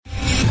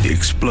The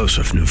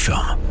explosive new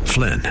film,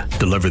 Flynn,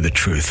 deliver the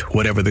truth,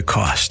 whatever the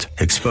cost.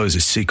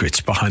 Exposes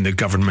secrets behind the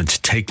government's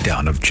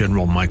takedown of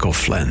General Michael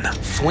Flynn.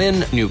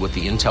 Flynn knew what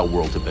the intel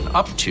world had been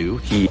up to.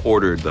 He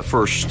ordered the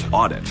first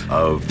audit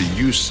of the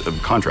use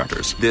of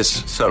contractors.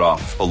 This set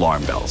off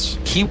alarm bells.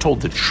 He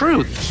told the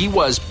truth. He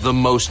was the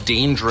most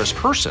dangerous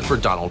person for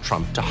Donald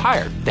Trump to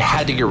hire. They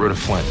had to get rid of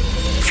Flynn.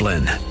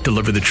 Flynn,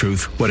 deliver the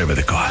truth, whatever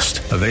the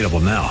cost. Available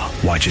now.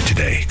 Watch it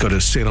today. Go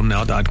to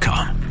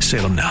salemnow.com.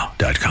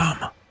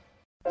 salemnow.com.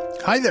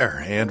 Hi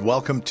there, and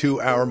welcome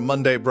to our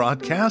Monday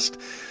broadcast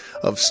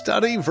of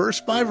Study Verse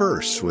by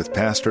Verse with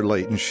Pastor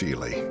Leighton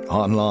Sheely,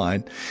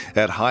 online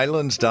at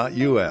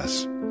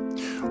highlands.us.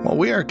 Well,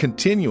 we are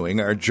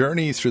continuing our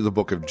journey through the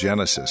book of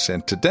Genesis,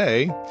 and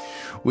today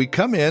we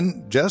come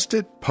in just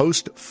at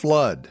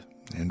post-flood,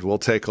 and we'll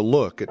take a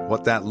look at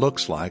what that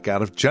looks like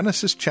out of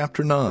Genesis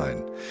chapter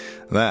 9.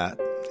 That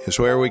is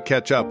where we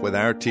catch up with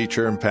our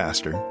teacher and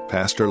pastor,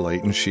 Pastor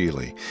Leighton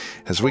Sheely,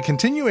 as we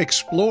continue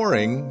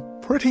exploring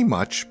pretty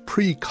much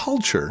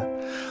pre-culture,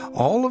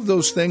 all of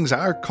those things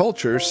our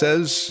culture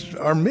says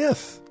are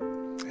myth,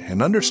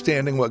 and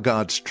understanding what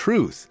God's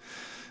truth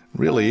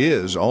really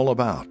is all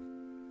about.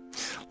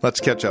 Let's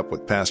catch up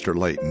with Pastor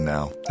Leighton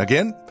now.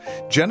 Again,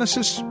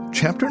 Genesis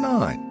chapter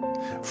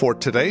 9, for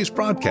today's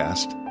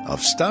broadcast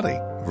of Study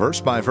Verse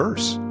by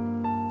Verse.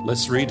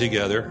 Let's read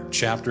together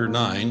chapter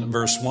 9,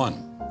 verse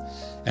 1.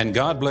 And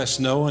God blessed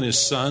Noah and his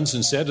sons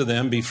and said to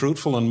them, Be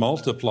fruitful and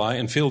multiply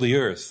and fill the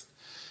earth.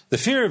 The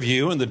fear of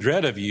you and the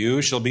dread of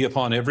you shall be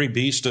upon every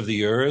beast of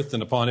the earth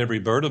and upon every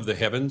bird of the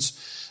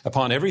heavens,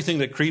 upon everything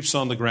that creeps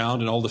on the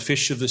ground and all the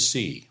fish of the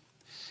sea.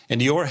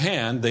 Into your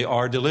hand they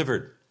are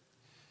delivered.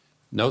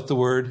 Note the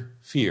word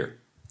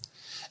fear.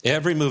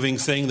 Every moving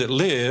thing that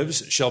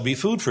lives shall be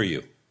food for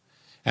you.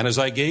 And as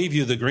I gave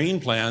you the green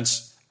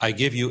plants, I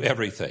give you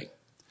everything.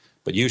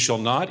 But you shall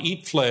not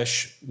eat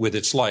flesh with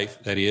its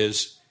life, that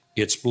is,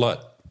 its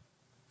blood.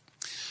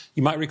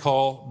 You might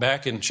recall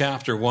back in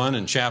chapter 1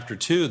 and chapter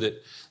 2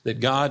 that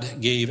God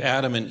gave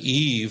Adam and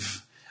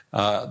Eve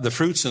the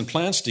fruits and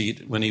plants to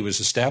eat when he was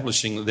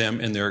establishing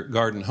them in their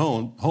garden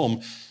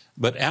home.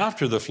 But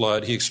after the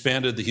flood, he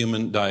expanded the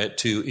human diet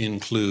to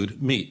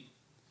include meat.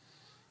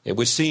 It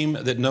would seem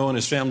that Noah and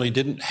his family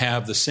didn't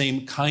have the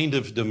same kind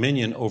of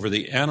dominion over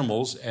the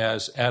animals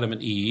as Adam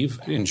and Eve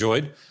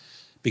enjoyed,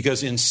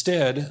 because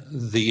instead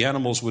the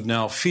animals would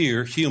now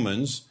fear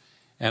humans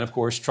and, of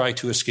course, try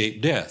to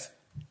escape death.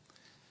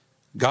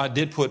 God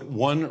did put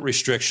one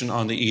restriction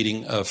on the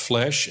eating of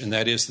flesh, and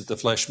that is that the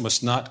flesh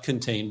must not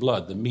contain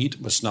blood. The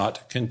meat must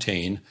not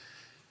contain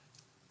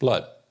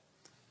blood.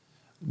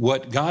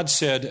 What God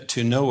said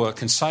to Noah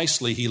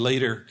concisely, he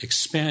later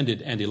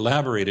expanded and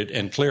elaborated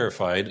and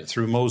clarified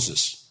through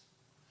Moses,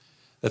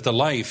 that the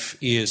life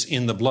is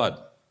in the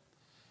blood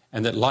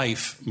and that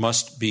life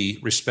must be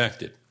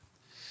respected.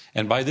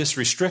 And by this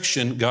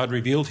restriction, God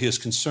revealed his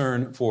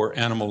concern for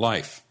animal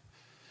life.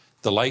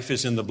 The life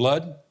is in the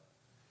blood.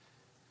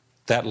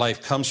 That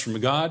life comes from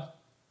God.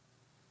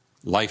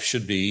 Life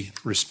should be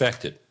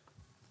respected.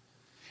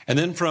 And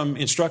then from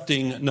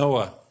instructing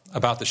Noah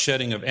about the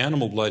shedding of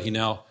animal blood, he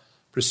now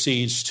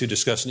proceeds to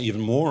discuss an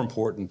even more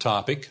important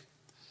topic,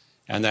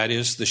 and that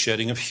is the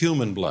shedding of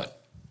human blood.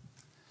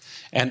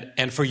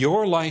 And for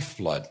your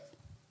lifeblood,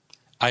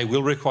 I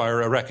will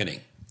require a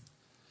reckoning.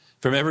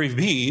 From every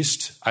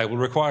beast, I will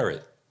require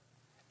it,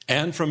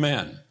 and from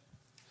man.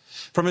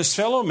 From his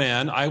fellow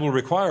man, I will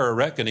require a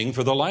reckoning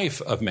for the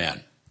life of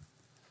man.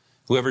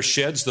 Whoever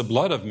sheds the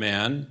blood of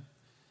man,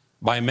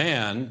 by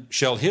man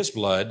shall his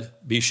blood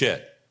be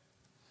shed.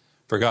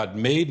 For God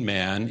made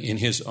man in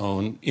his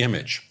own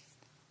image.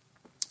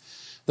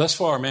 Thus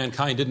far,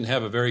 mankind didn't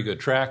have a very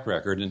good track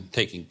record in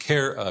taking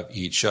care of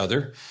each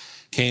other.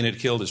 Cain had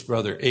killed his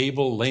brother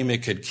Abel.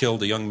 Lamech had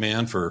killed a young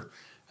man for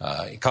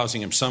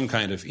causing him some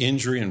kind of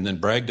injury and then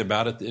bragged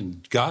about it.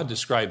 And God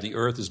described the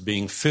earth as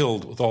being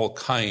filled with all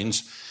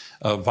kinds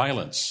of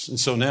violence. And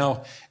so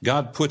now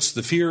God puts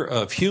the fear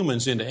of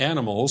humans into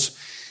animals,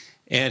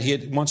 and he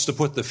wants to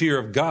put the fear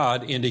of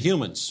God into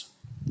humans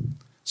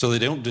so they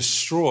don't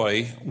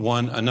destroy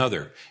one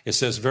another. It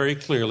says very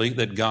clearly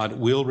that God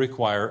will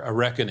require a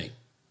reckoning.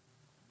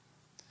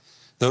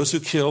 Those who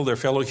kill their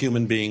fellow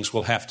human beings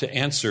will have to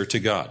answer to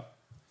God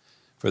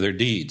for their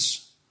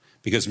deeds,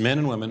 because men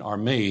and women are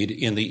made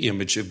in the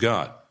image of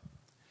God.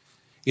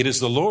 It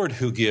is the Lord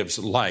who gives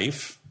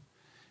life,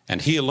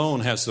 and he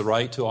alone has the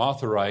right to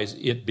authorize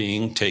it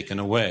being taken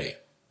away.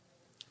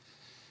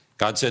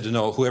 God said to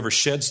Noah, whoever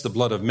sheds the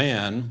blood of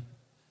man,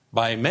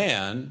 by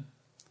man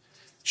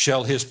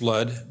shall his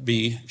blood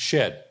be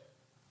shed.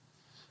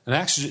 And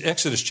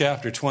Exodus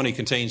chapter 20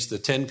 contains the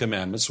 10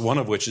 commandments, one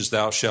of which is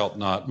thou shalt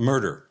not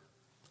murder.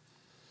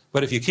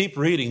 But if you keep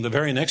reading the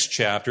very next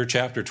chapter,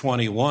 chapter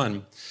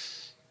 21,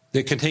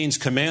 that contains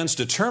commands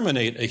to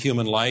terminate a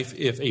human life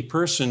if a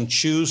person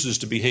chooses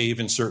to behave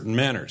in certain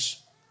manners.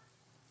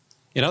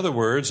 In other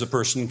words, a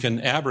person can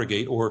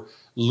abrogate or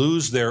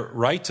lose their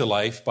right to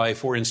life by,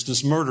 for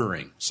instance,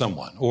 murdering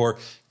someone or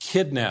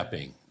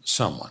kidnapping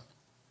someone.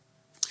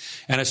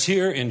 And it's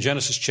here in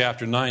Genesis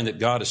chapter 9 that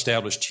God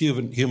established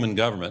human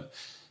government.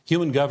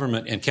 Human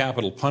government and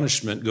capital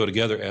punishment go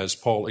together, as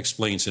Paul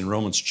explains in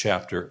Romans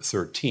chapter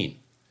 13.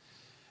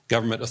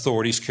 Government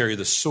authorities carry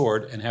the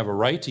sword and have a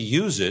right to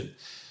use it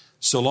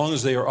so long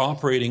as they are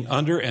operating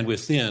under and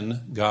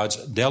within God's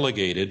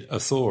delegated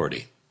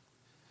authority.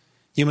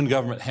 Human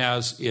government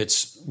has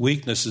its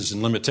weaknesses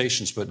and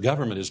limitations, but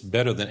government is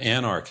better than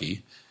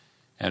anarchy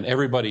and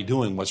everybody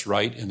doing what's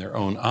right in their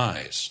own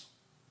eyes.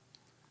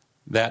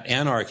 That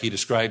anarchy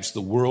describes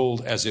the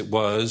world as it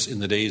was in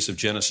the days of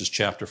Genesis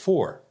chapter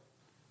 4,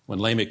 when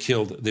Lamech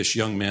killed this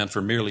young man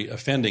for merely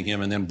offending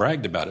him and then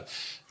bragged about it.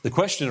 The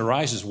question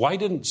arises, why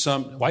didn't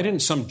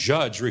some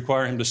judge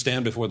require him to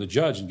stand before the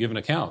judge and give an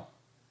account?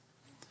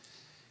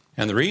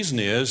 And the reason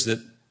is that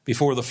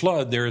before the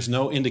flood, there is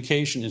no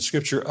indication in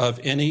Scripture of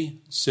any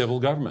civil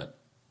government.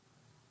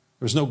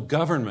 There was no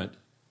government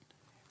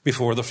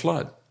before the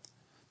flood.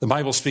 The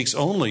Bible speaks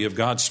only of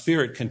God's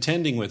Spirit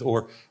contending with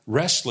or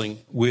wrestling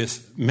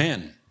with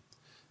men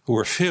who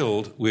are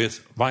filled with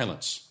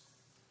violence.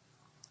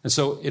 And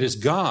so it is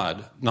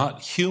God,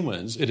 not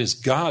humans, it is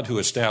God who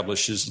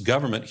establishes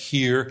government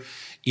here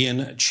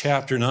in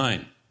chapter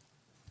 9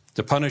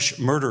 to punish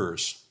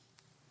murderers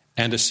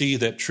and to see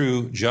that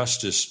true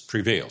justice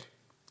prevailed.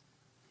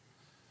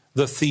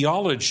 The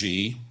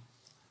theology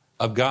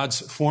of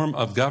God's form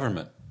of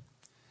government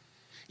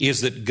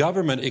is that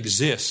government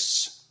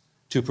exists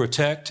to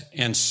protect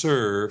and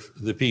serve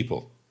the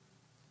people.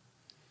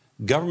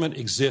 Government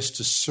exists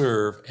to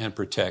serve and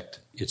protect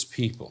its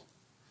people.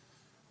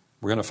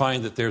 We're going to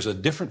find that there's a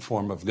different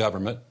form of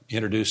government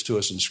introduced to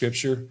us in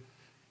Scripture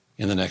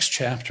in the next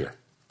chapter.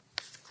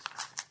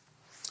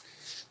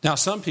 Now,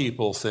 some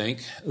people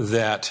think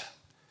that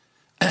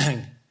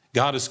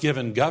God has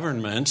given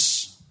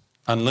governments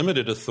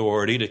unlimited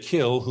authority to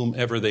kill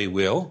whomever they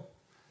will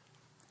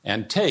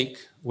and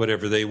take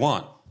whatever they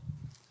want,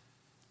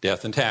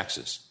 death and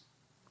taxes.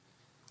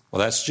 Well,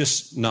 that's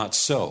just not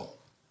so.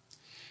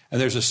 And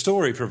there's a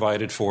story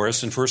provided for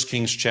us in 1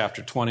 Kings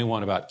chapter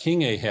 21 about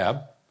King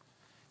Ahab,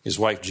 his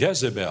wife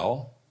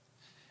Jezebel,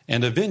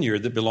 and a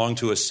vineyard that belonged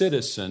to a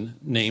citizen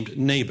named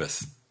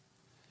Naboth.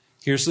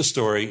 Here's the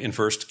story in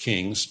 1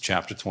 Kings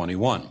chapter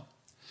 21.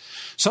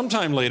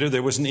 Sometime later,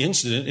 there was an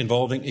incident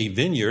involving a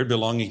vineyard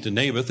belonging to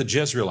Naboth, the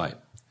Jezreelite.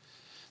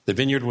 The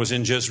vineyard was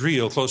in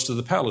Jezreel, close to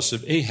the palace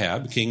of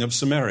Ahab, king of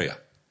Samaria.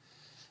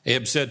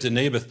 Ahab said to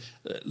Naboth,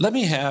 "Let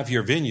me have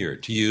your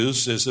vineyard to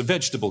use as a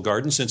vegetable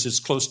garden since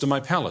it's close to my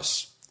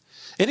palace.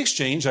 In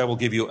exchange, I will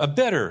give you a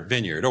better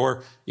vineyard,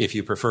 or if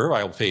you prefer,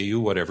 I will pay you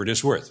whatever it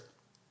is worth."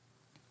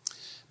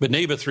 But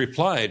Naboth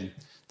replied,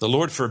 "The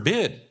Lord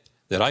forbid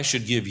that I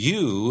should give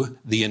you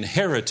the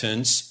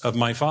inheritance of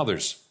my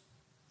fathers."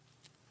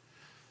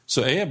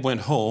 So Ahab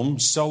went home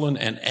sullen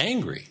and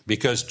angry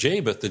because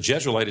Naboth the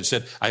Jezreelite had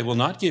said, "I will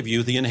not give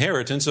you the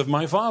inheritance of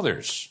my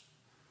fathers."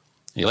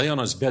 He lay on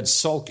his bed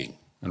sulking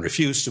and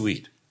refused to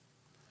eat.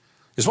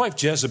 His wife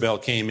Jezebel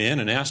came in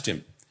and asked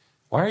him,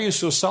 "Why are you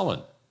so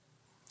sullen?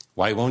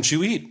 Why won't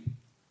you eat?"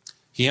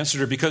 He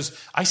answered her, "Because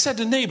I said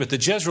to Naboth the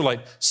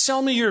Jezreelite,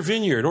 'Sell me your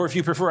vineyard, or if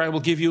you prefer, I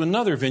will give you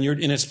another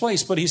vineyard in its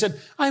place.' But he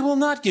said, 'I will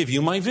not give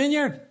you my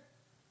vineyard.'"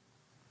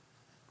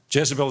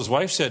 Jezebel, his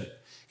wife, said,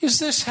 "Is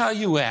this how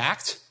you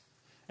act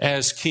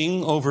as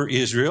king over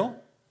Israel?"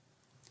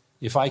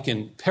 If I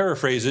can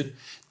paraphrase it,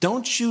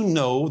 don't you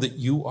know that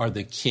you are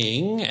the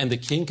king and the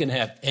king can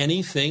have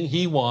anything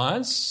he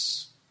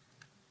wants?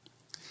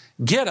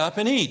 Get up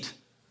and eat.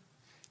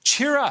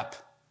 Cheer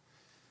up.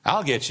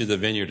 I'll get you the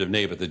vineyard of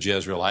Naboth the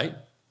Jezreelite.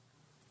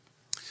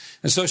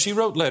 And so she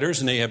wrote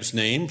letters in Ahab's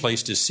name,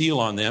 placed his seal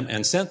on them,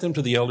 and sent them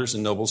to the elders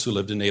and nobles who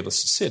lived in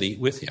Naboth's city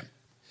with him.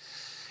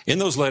 In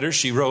those letters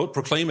she wrote,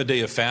 "Proclaim a day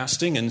of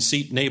fasting and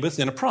seat Naboth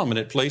in a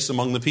prominent place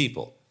among the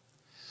people.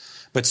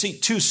 But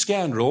seat 2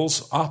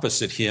 scoundrels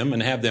opposite him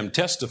and have them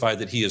testify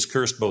that he has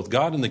cursed both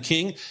God and the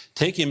king.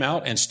 Take him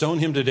out and stone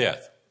him to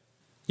death."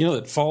 You know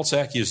that false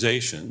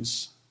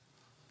accusations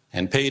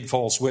and paid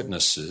false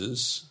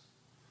witnesses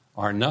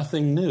are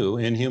nothing new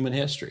in human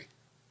history.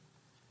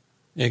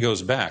 It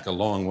goes back a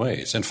long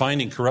ways. And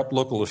finding corrupt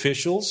local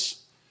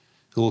officials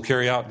who will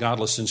carry out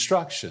godless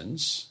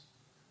instructions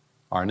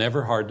are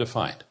never hard to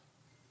find.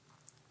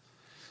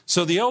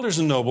 So the elders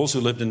and nobles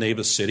who lived in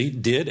Naboth's city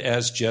did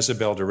as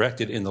Jezebel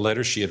directed in the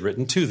letters she had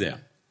written to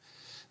them.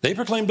 They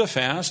proclaimed a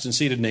fast and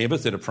seated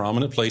Naboth at a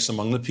prominent place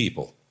among the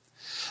people.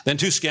 Then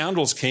 2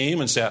 scoundrels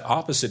came and sat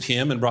opposite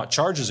him and brought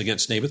charges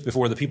against Naboth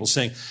before the people,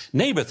 saying,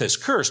 "Naboth has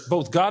cursed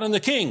both God and the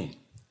king."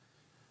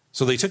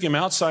 So they took him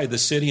outside the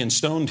city and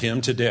stoned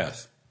him to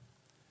death.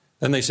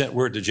 Then they sent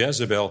word to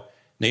Jezebel,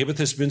 "Naboth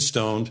has been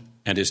stoned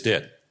and is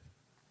dead."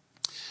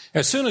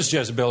 As soon as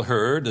Jezebel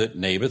heard that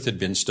Naboth had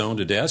been stoned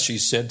to death, she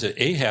said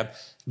to Ahab,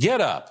 "Get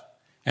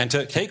up and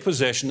take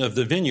possession of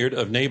the vineyard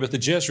of Naboth the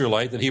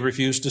Jezreelite that he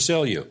refused to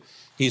sell you.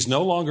 He's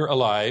no longer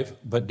alive,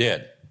 but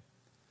dead."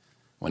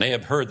 When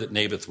Ahab heard that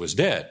Naboth was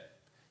dead,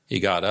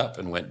 he got up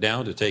and went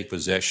down to take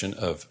possession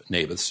of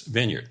Naboth's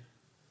vineyard.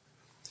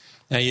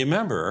 Now you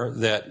remember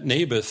that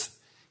Naboth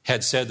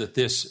had said that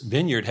this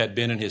vineyard had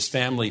been in his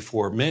family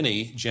for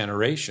many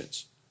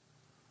generations.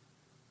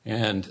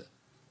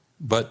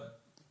 But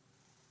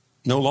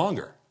no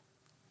longer,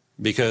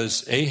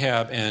 because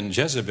Ahab and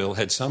Jezebel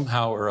had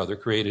somehow or other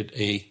created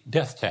a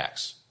death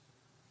tax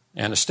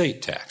and a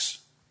state tax.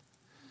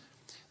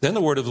 Then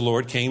the word of the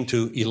Lord came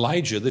to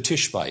Elijah the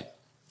Tishbite,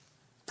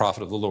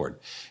 prophet of the Lord.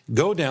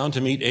 Go down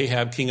to meet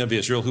Ahab, king of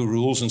Israel, who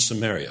rules in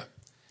Samaria.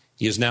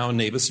 He is now in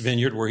Naboth's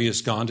vineyard, where he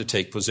has gone to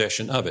take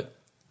possession of it.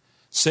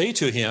 Say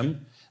to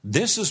him,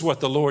 this is what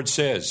the Lord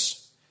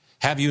says.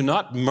 Have you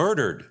not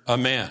murdered a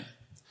man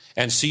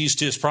and seized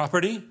his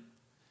property?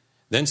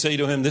 Then say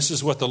to him, this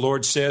is what the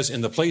Lord says.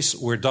 In the place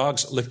where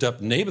dogs licked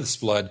up Naboth's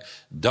blood,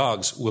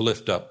 dogs will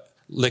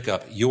lick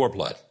up your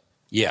blood.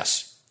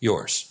 Yes,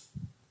 yours.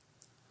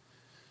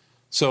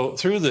 So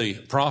through the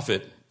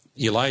prophet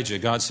Elijah,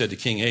 God said to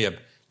King Ahab,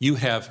 you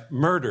have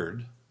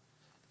murdered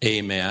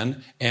a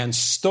man and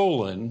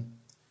stolen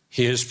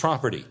his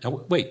property.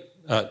 Now, wait,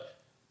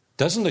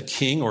 doesn't a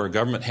king or a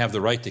government have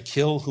the right to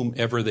kill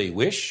whomever they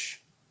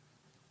wish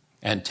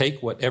and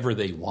take whatever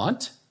they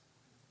want?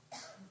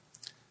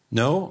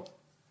 No,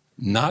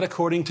 not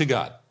according to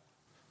God.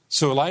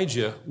 So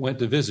Elijah went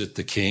to visit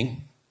the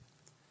king,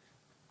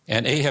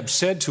 and Ahab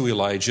said to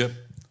Elijah,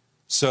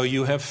 so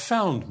you have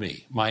found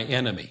me, my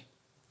enemy.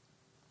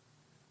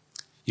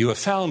 You have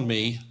found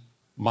me,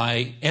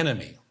 my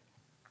enemy.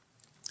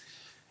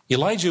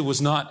 Elijah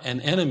was not an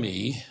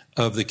enemy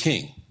of the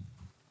king,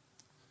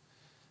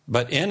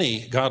 but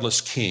any godless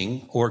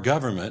king or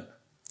government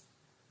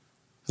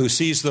who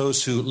sees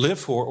those who live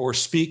for or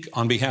speak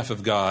on behalf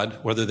of God,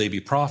 whether they be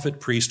prophet,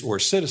 priest, or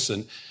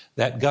citizen,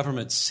 that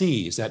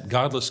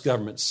godless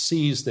government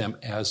sees them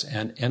as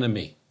an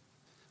enemy.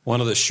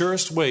 One of the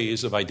surest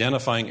ways of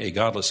identifying a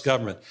godless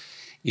government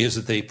is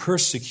that they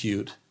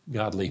persecute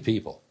godly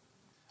people.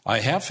 I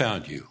have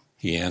found you,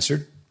 he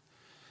answered,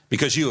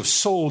 because you have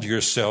sold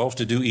yourself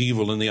to do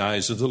evil in the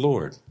eyes of the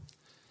Lord.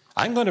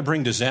 I'm going to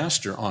bring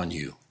disaster on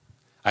you.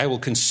 I will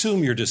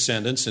consume your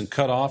descendants and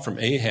cut off from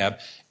Ahab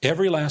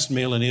every last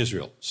male in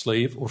Israel,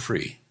 slave or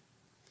free.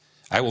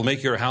 I will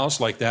make your house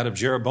like that of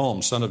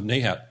Jeroboam, son of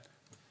Nahat,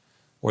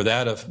 or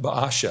that of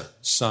Baasha,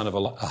 son of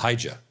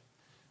Ahijah,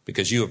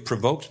 because you have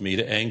provoked me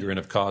to anger and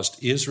have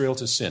caused Israel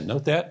to sin.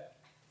 Note that.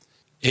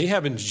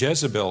 Ahab and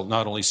Jezebel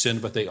not only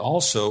sinned, but they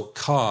also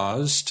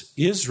caused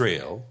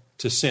Israel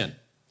to sin.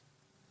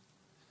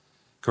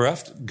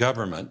 Corrupt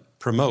government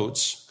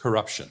promotes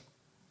corruption.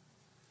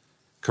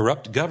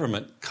 Corrupt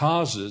government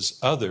causes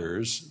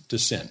others to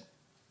sin.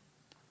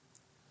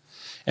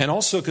 And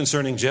also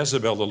concerning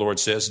Jezebel, the Lord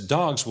says,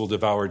 dogs will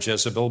devour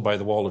Jezebel by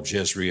the wall of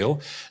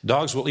Jezreel.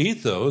 Dogs will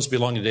eat those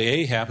belonging to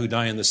Ahab who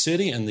die in the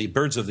city, and the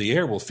birds of the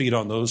air will feed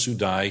on those who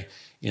die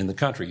in the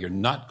country. You're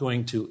not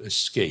going to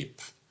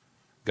escape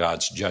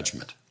God's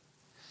judgment.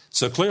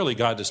 So clearly,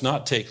 God does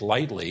not take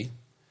lightly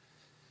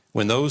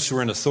when those who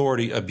are in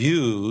authority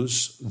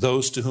abuse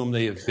those to whom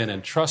they have been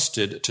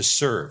entrusted to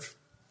serve.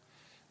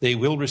 They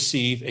will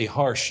receive a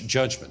harsh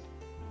judgment,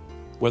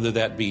 whether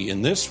that be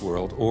in this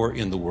world or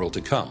in the world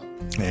to come.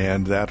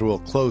 And that will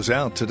close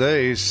out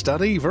today's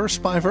study verse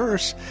by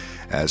verse,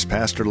 as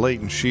Pastor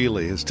Leighton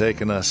Sheely has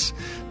taken us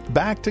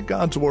back to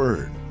God's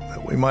Word,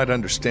 that we might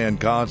understand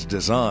God's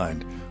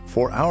design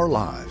for our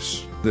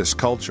lives, this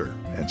culture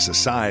and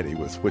society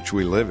with which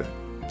we live in.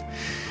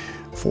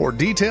 For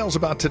details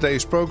about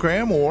today's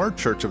program or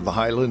Church of the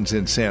Highlands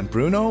in San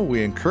Bruno,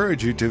 we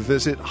encourage you to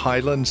visit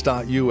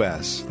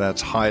highlands.us.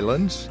 That's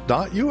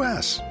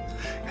highlands.us.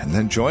 And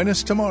then join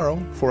us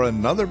tomorrow for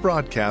another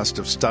broadcast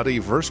of Study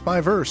Verse by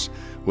Verse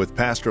with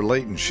Pastor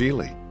Leighton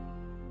Sheely.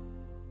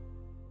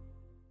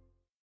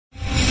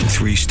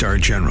 3-star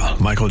General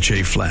Michael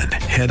J. Flynn,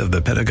 head of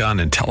the Pentagon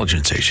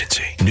Intelligence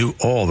Agency, knew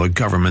all the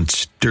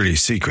government's dirty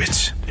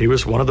secrets. He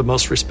was one of the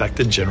most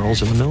respected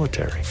generals in the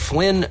military.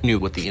 Flynn knew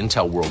what the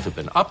intel world had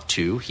been up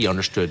to. He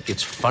understood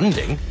its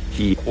funding.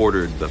 He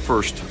ordered the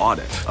first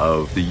audit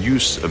of the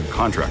use of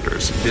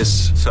contractors.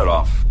 This set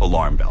off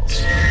alarm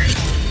bells.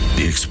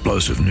 The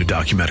explosive new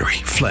documentary,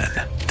 Flynn,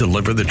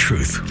 Deliver the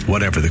Truth,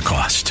 Whatever the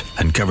Cost,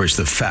 uncovers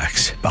the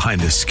facts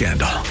behind this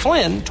scandal.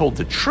 Flynn told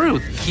the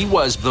truth. He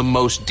was the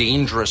most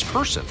dangerous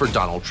person for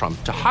Donald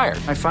Trump to hire.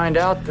 I find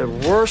out the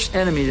worst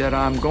enemy that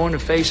I'm going to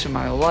face in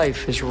my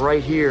life is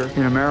right here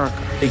in America.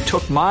 They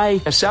took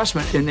my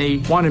assessment and they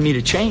wanted me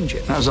to change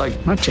it. And I was like,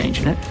 I'm not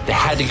changing it. They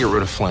had to get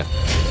rid of Flynn.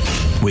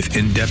 With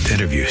in-depth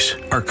interviews,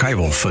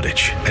 archival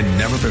footage, and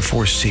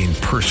never-before-seen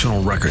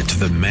personal records of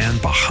the man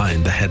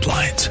behind the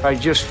headlines. I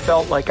just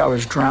felt like I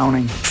was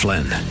drowning.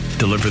 Flynn,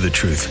 Deliver the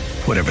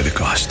Truth, Whatever the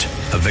Cost.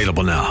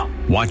 Available now.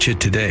 Watch it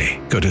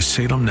today. Go to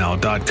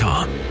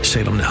salemnow.com.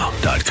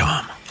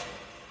 salemnow.com.